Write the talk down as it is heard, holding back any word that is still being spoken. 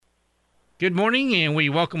Good morning, and we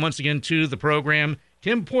welcome once again to the program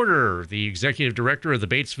Kim Porter, the Executive Director of the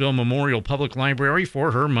Batesville Memorial Public Library, for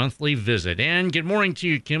her monthly visit. And good morning to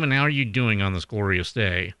you, Kim, and how are you doing on this glorious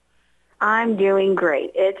day? I'm doing great.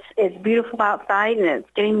 It's beautiful outside, and it's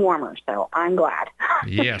getting warmer, so I'm glad.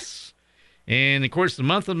 Yes. And, of course, the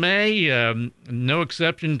month of May, no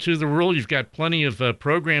exception to the rule. You've got plenty of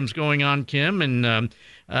programs going on, Kim, and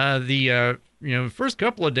the first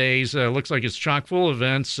couple of days looks like it's chock full of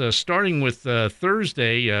events. Starting with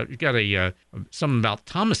Thursday, you've got something about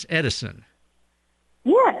Thomas Edison.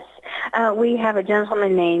 Yes. We have a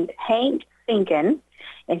gentleman named Hank Finken,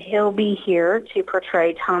 and he'll be here to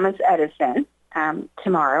portray Thomas Edison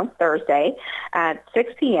tomorrow, Thursday, at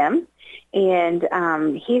 6 p.m., and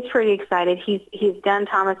he's pretty excited. He's done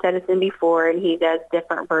Thomas Edison before, and he does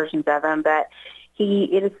different versions of him, but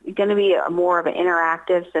it is going to be more of an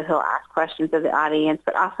interactive, so he'll ask questions of the audience,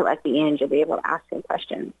 but also at the end you'll be able to ask him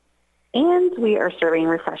questions. And we are serving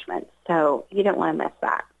refreshments, so you don't want to miss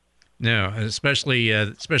that. No, especially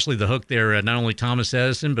the hook there, not only Thomas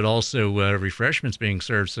Edison, but also refreshments being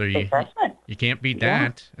served, so you can't beat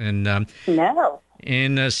that. And no.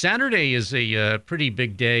 And Saturday is a pretty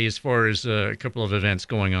big day as far as a couple of events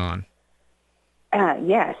going on.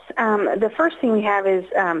 Yes. The first thing we have is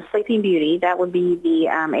Sleeping Beauty. That would be the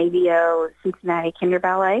ABO Cincinnati Kinder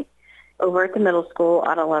Ballet over at the middle school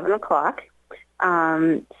at 11 o'clock.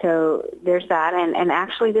 So there's that. And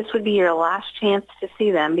actually this would be your last chance to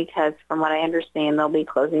see them because from what I understand, they'll be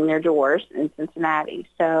closing their doors in Cincinnati.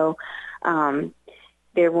 So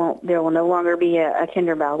there will no longer be a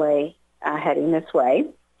Kinder Ballet heading this way.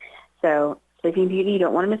 So Sleeping Beauty, you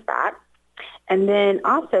don't want to miss that. And then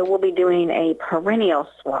also we'll be doing a perennial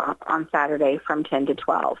swap on Saturday from 10 to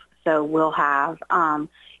 12. So we'll have,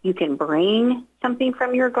 you can bring something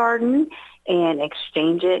from your garden and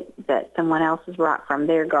exchange it that someone else has brought from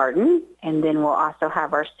their garden. And then we'll also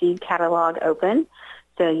have our seed catalog open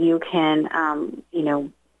so you can,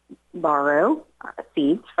 borrow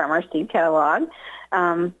seeds from our seed catalog.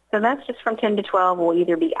 So that's just from 10 to 12. We'll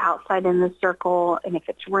either be outside in the circle, and if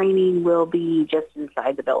it's raining, we'll be just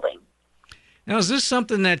inside the building. Now, is this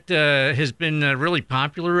something that has been really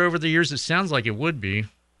popular over the years? It sounds like it would be.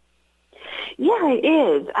 Yeah, it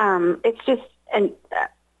is. It's just, and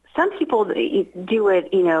some people do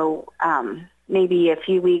it, maybe a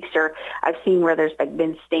few weeks, or I've seen where there's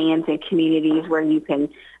been stands in communities where you can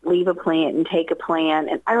leave a plant and take a plant,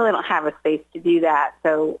 and I really don't have a space to do that,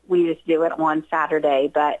 so we just do it on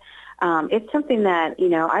Saturday. But it's something that,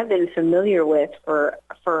 I've been familiar with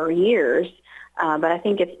for years. But I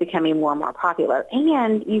think it's becoming more and more popular.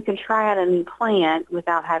 And you can try out a new plant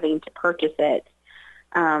without having to purchase it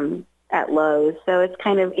at Lowe's. So it's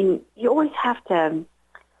kind of, you always have to,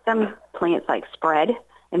 some plants like spread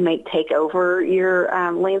and take over your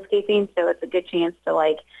landscaping. So it's a good chance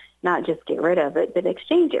to not just get rid of it, but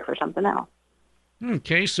exchange it for something else.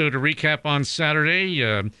 Okay, so to recap on Saturday,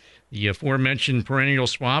 the aforementioned perennial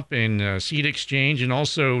swap and seed exchange, and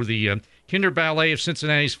also the Kinder Ballet of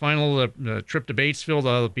Cincinnati's final trip to Batesville.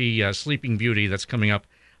 That'll be Sleeping Beauty that's coming up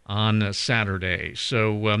on Saturday.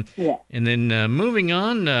 So, yeah. And then moving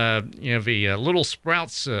on, you have a Little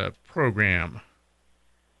Sprouts program.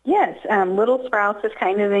 Yes, Little Sprouts is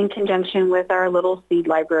kind of in conjunction with our little seed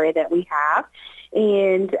library that we have.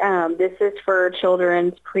 And this is for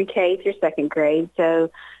children's pre-K through second grade. So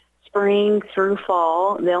spring through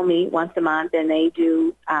fall, they'll meet once a month, and they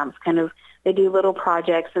do they do little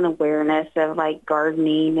projects and awareness of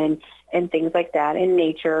gardening and things like that in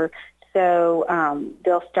nature. So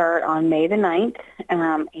they'll start on May the 9th,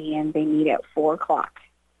 and they meet at 4 o'clock.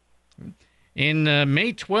 And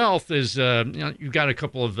May 12th is, you've got a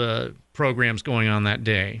couple of programs going on that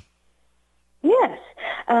day. Yes.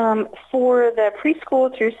 For the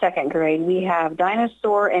preschool through second grade, we have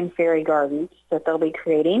dinosaur and fairy gardens that they'll be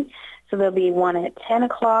creating. So there'll be one at 10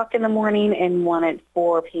 o'clock in the morning and one at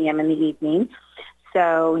 4 p.m. in the evening.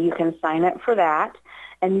 So you can sign up for that.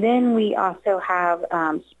 And then we also have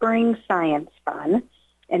Spring Science Fun,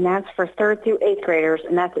 and that's for 3rd through 8th graders,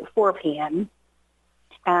 and that's at 4 p.m.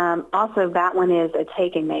 Also, that one is a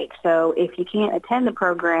take and make. So if you can't attend the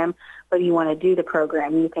program, but you want to do the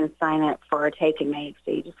program, you can sign up for a take and make.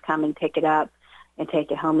 So you just come and pick it up and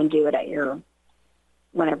take it home and do it at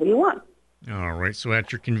whenever you want. All right, so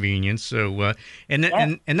at your convenience. So,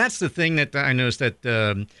 and that's the thing that I noticed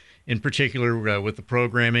that in particular with the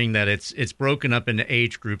programming, that it's broken up into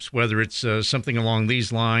age groups, whether it's something along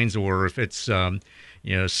these lines or if it's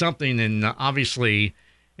something, and obviously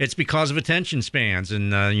it's because of attention spans,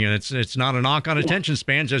 and it's not a knock on attention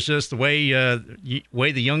spans. It's just the way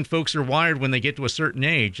the young folks are wired when they get to a certain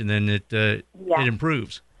age, and then it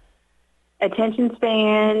improves. attention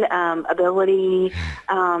span, ability,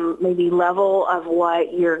 maybe level of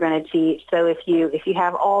what you're going to teach. So if you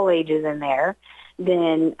have all ages in there,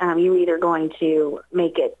 then you're either going to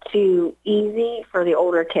make it too easy for the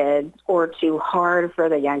older kids or too hard for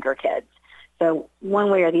the younger kids. So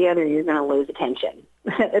one way or the other, you're going to lose attention.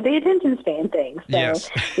 The attention span thing. So yes.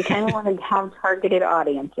 You kind of want to have targeted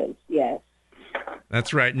audiences. Yes.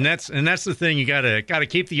 That's right, and that's the thing. You gotta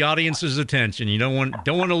keep the audience's attention. You don't want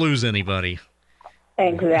to lose anybody.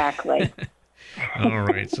 Exactly. All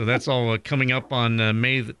right, so that's all coming up on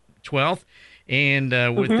May 12th. And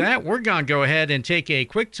with that, we're going to go ahead and take a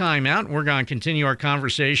quick time out. We're going to continue our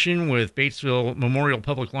conversation with Batesville Memorial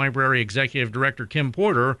Public Library Executive Director Kim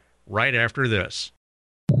Porter right after this.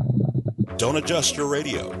 Don't adjust your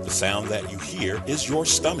radio. The sound that you hear is your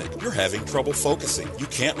stomach. You're having trouble focusing. You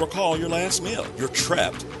can't recall your last meal. You're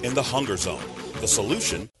trapped in the hunger zone. The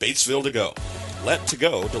solution, Batesville To Go. Let To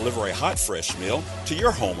Go deliver a hot, fresh meal to your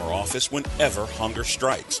home or office whenever hunger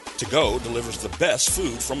strikes. To Go delivers the best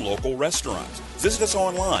food from local restaurants. Visit us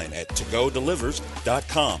online at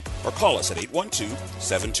togodelivers.com or call us at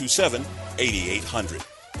 812-727-8800.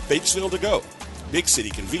 Batesville To Go. Big city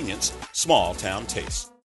convenience, small town taste.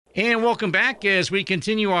 And welcome back as we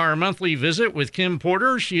continue our monthly visit with Kim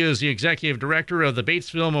Porter. She is the Executive Director of the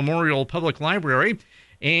Batesville Memorial Public Library.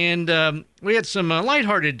 And we had some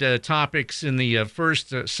lighthearted topics in the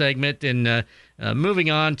first segment, and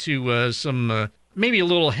moving on to some maybe a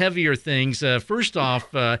little heavier things. First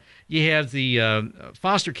off, you have the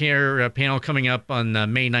foster care panel coming up on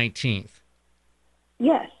May 19th.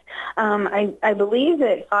 Yes. I believe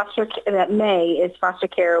that May is foster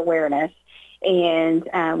care awareness. And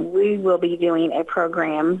we will be doing a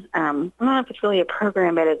program. I don't know if it's really a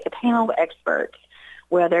program, but it's a panel of experts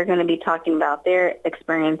where they're going to be talking about their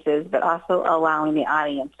experiences, but also allowing the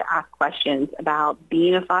audience to ask questions about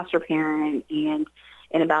being a foster parent and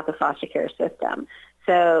about the foster care system.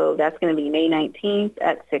 So that's going to be May 19th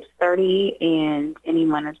at 6:30, and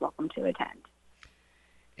anyone is welcome to attend.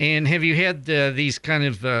 And have you had these kind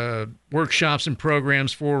of workshops and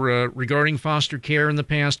programs for regarding foster care in the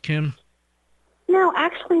past, Kim? No,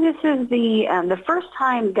 actually, this is the first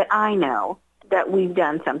time that I know that we've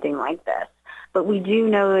done something like this. But we do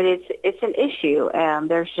know that it's an issue.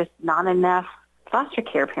 There's just not enough foster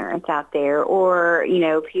care parents out there, or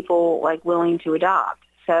people like willing to adopt.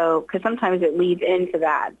 So, because sometimes it leads into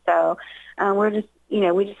that. So,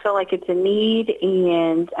 we just feel like it's a need,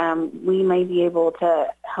 and we may be able to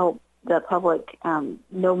help the public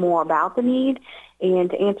know more about the need and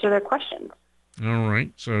to answer their questions. All right.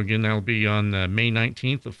 So, again, that'll be on May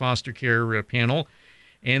 19th, the foster care panel.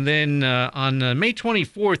 And then on May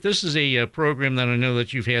 24th, this is a program that I know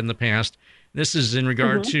that you've had in the past. This is in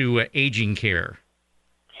regard to aging care.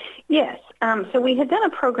 Yes. So we had done a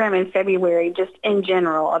program in February just in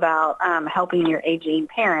general about helping your aging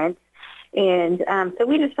parents. And so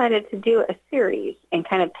we decided to do a series and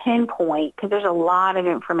kind of pinpoint, because there's a lot of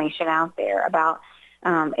information out there about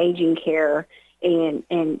aging care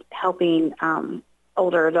and helping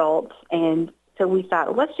older adults. And so we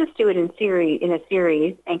thought, let's just do it in a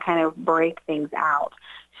series and kind of break things out.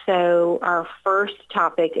 So our first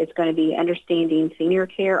topic is going to be understanding senior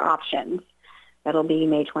care options. That'll be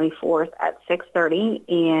May 24th at 6:30.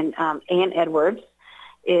 And Ann Edwards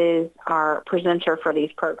is our presenter for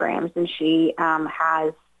these programs, and she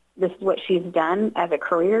this is what she's done as a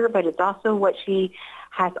career, but it's also what she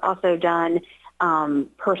has also done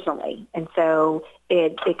personally. And so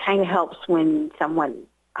it kind of helps when someone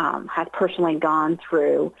has personally gone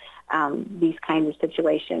through these kinds of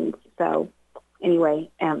situations. So anyway,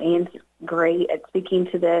 Ann's great at speaking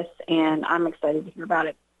to this, and I'm excited to hear about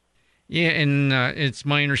it. Yeah, and it's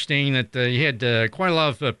my understanding that you had quite a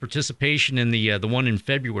lot of participation in the one in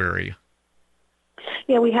February.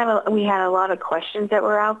 Yeah, we had a lot of questions that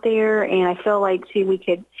were out there, and I feel like too we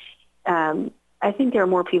could. I think there are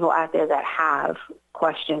more people out there that have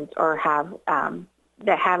questions or have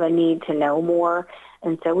that have a need to know more,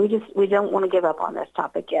 and so we don't want to give up on this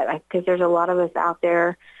topic yet, because there's a lot of us out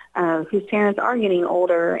there whose parents are getting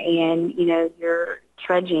older, and you're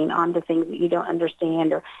trudging onto things that you don't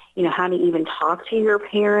understand, or how to even talk to your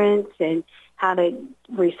parents and how to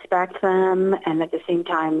respect them and at the same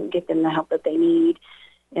time get them the help that they need.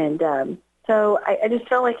 And so I just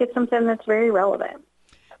feel like it's something that's very relevant.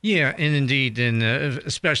 Yeah, and indeed, and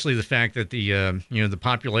especially the fact that the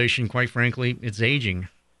population, quite frankly, it's aging.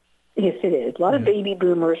 Yes, it is. A lot of baby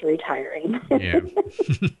boomers retiring. Yeah.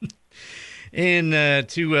 And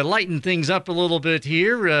to lighten things up a little bit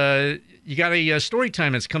here, you got a story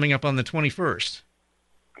time that's coming up on the 21st.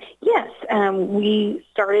 Yes, we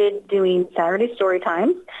started doing Saturday story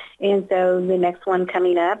times, and so the next one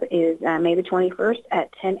coming up is May the 21st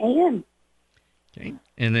at 10 a.m. Okay.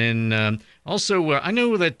 And then also, I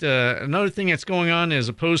know that another thing that's going on as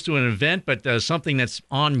opposed to an event, but something that's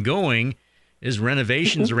ongoing is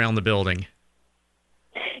renovations around the building.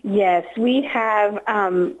 Yes, we have.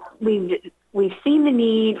 We've seen the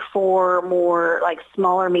need for more like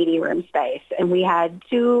smaller meeting room space, and we had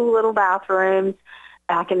 2 little bathrooms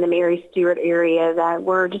back in the Mary Stewart area that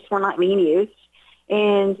were not being used,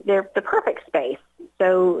 and they're the perfect space.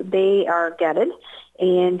 So they are gutted,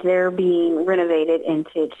 and they're being renovated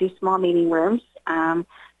into 2 small meeting rooms.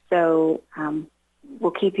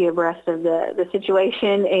 We'll keep you abreast of the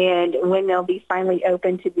situation and when they'll be finally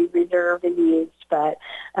open to be reserved and used. But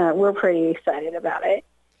we're pretty excited about it.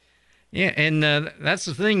 Yeah, and that's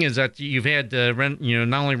the thing is that you've had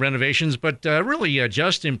not only renovations but really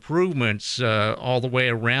just improvements all the way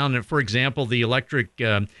around. And for example, the electric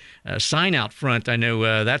sign out front, I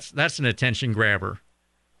know that's an attention grabber.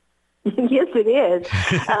 Yes, it is.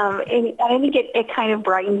 And I think it kind of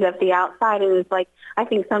brightens up the outside. And it's like, I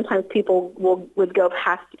think sometimes people would go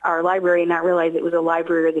past our library and not realize it was a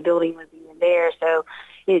library or the building was even there. So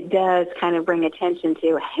it does kind of bring attention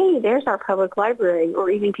to, hey, there's our public library, or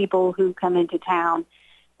even people who come into town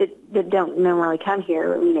that don't normally come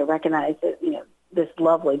here, recognize that, this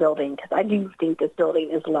lovely building, because I do think this building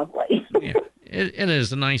is lovely. Yeah, it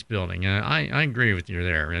is a nice building. I agree with you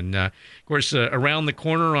there. And, of course, around the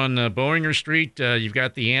corner on Boehringer Street, you've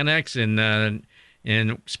got the annex. And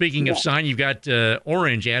speaking of sign, you've got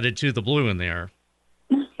orange added to the blue in there.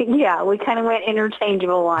 Yeah, we kind of went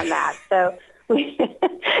interchangeable on that. So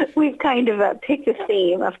we've kind of picked a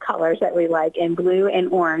theme of colors that we like, in blue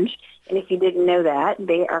and orange. And if you didn't know that,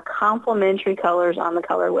 they are complementary colors on the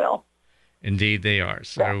color wheel. Indeed, they are.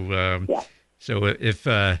 So, so if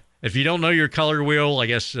you don't know your color wheel, I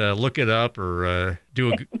guess look it up or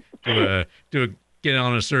get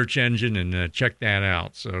on a search engine and check that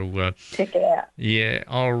out. So check it out. Yeah.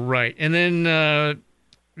 All right. And then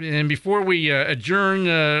and before we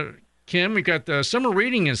adjourn, Kim, we've got the summer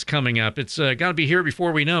reading is coming up. It's got to be here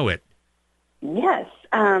before we know it. Yes.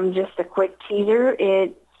 Just a quick teaser.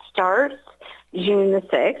 It starts June the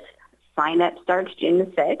 6th. Sign up starts June the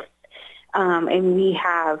 6th. And we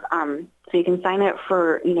have, so you can sign up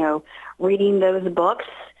for, reading those books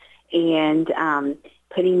and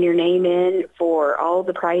putting your name in for all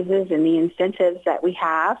the prizes and the incentives that we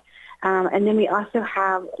have. And then we also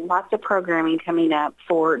have lots of programming coming up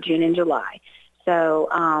for June and July.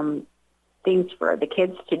 So things for the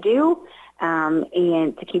kids to do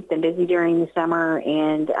and to keep them busy during the summer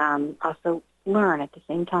and also learn at the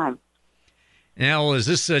same time. Now, is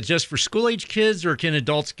this just for school-age kids, or can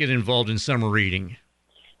adults get involved in summer reading?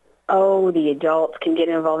 Oh, the adults can get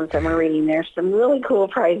involved in summer reading. There's some really cool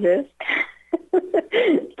prizes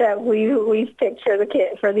that we've picked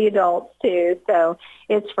for the adults too. So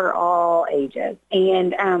it's for all ages.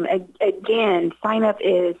 And again, sign up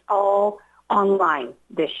is all online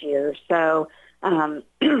this year. So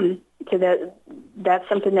that's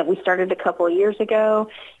something that we started a couple of years ago,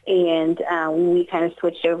 and we kind of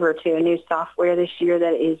switched over to a new software this year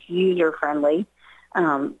that is user-friendly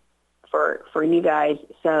for you guys.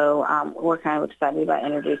 So we're kind of excited about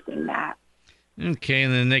introducing that. Okay,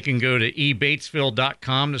 and then they can go to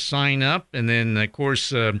ebatesville.com to sign up, and then, of course,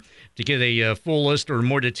 to get a full list or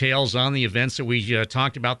more details on the events that we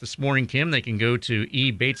talked about this morning, Kim, they can go to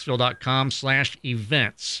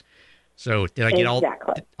ebatesville.com/events. So did I get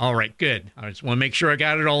all right, good. I just want to make sure I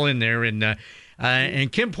got it all in there. And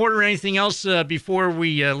Kim Porter, anything else before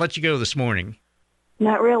we let you go this morning?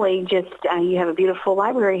 Not really. Just you have a beautiful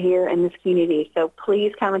library here in this community, so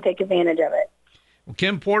please come and take advantage of it. Well,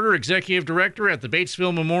 Kim Porter, Executive Director at the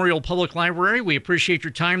Batesville Memorial Public Library, we appreciate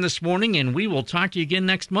your time this morning, and we will talk to you again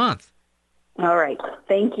next month. All right.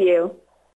 Thank you.